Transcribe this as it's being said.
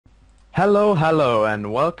Hello,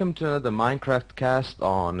 and welcome to the Minecraft cast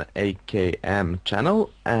on AKM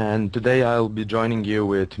channel. And today I'll be joining you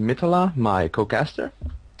with Mitola, my co-caster.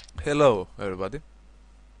 Hello, everybody.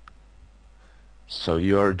 So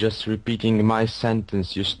you're just repeating my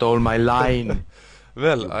sentence. You stole my line.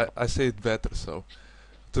 Well, I say it better. So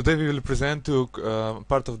today we will present you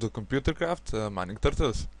part of the Computercraft mining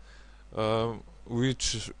turtles, uh,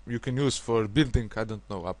 which you can use for building, I don't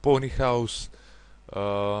know, a pony house,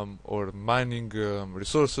 or mining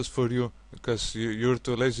resources for you because you're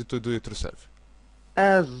too lazy to do it yourself.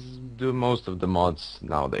 As do most of the mods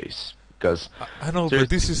nowadays. Because I know, but seriously,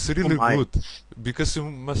 this is who really good minds? because you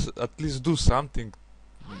must at least do something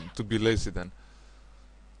to be lazy then.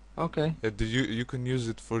 Okay. And you can use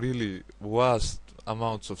it for really vast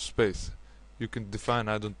amounts of space. You can define,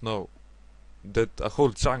 I don't know, that a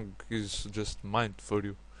whole chunk is just mined for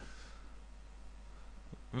you.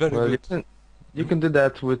 Very Well, good. you can do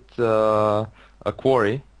that with a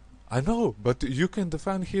quarry. I know, but you can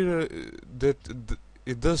define here that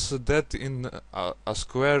it does that in a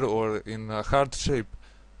square or in a heart shape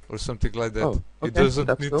or something like that. Oh, It okay, doesn't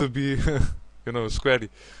that's need to cool. be, squarey.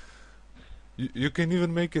 You can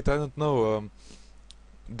even make it, I don't know,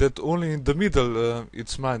 that only in the middle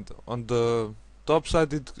it's mined. On the top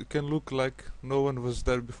side it can look like no one was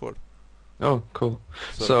there before. Oh, cool.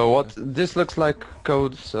 So, So what this looks like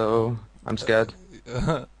code, so I'm scared.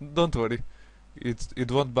 don't worry,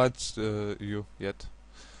 it won't bite you yet.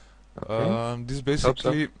 Okay. This Hope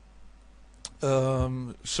so. basically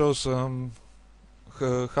shows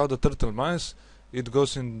how the turtle mines. It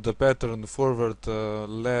goes in the pattern forward,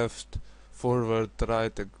 left, forward,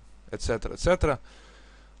 right, etc., etc.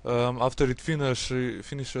 After it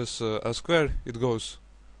finishes a square, it goes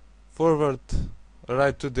forward,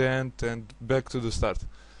 right to the end, and back to the start,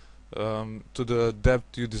 to the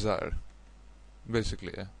depth you desire.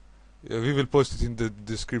 Basically, yeah. We will post it in the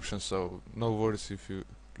description, so no worries if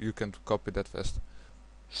you can't copy that fast.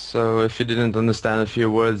 So if you didn't understand a few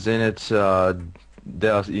words in it, they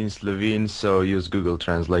are in Slovene, so use Google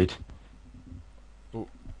Translate. Oh,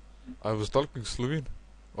 I was talking Slovene.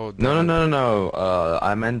 Oh No, damn no, it! no, no, no.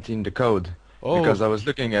 I meant in the code because Oh, I was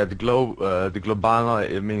looking at the globalno.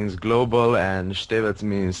 It means global, and Stevets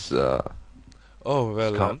means oh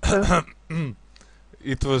well. counter.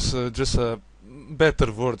 It was just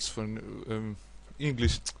better words for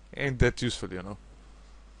English. Ain't that useful.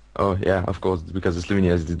 Oh yeah, of course, because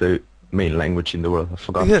Slovenia is the main language in the world. I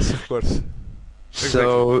forgot. Yes, of course. Exactly.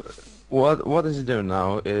 So what is it doing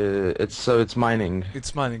now? It's mining,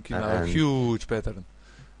 It's mining in a and huge pattern.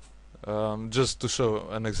 Just to show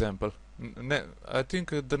an example. I think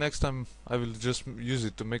the next time I will just use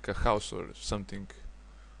it to make a house or something.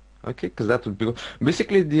 okay, because that would be cool.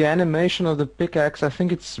 Basically, the animation of the pickaxe, I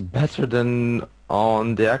think it's better than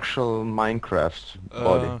on the actual Minecraft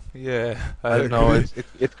body. Yeah, I I don't know, agree.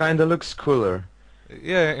 it kind of looks cooler.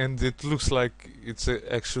 Yeah, and it looks like it's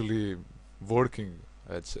actually working,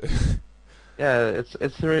 I'd say. Yeah,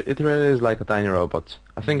 it really is like a tiny robot.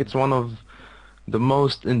 I think it's one of the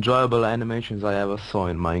most enjoyable animations I ever saw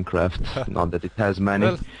in Minecraft. Not that it has many.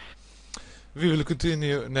 Well, we will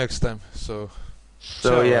continue next time. So,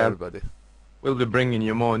 So ciao, yeah, everybody. we'll be bringing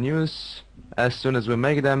you more news as soon as we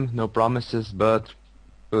make them. No promises, but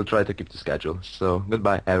we'll try to keep the schedule. So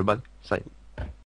goodbye, everybody. Say.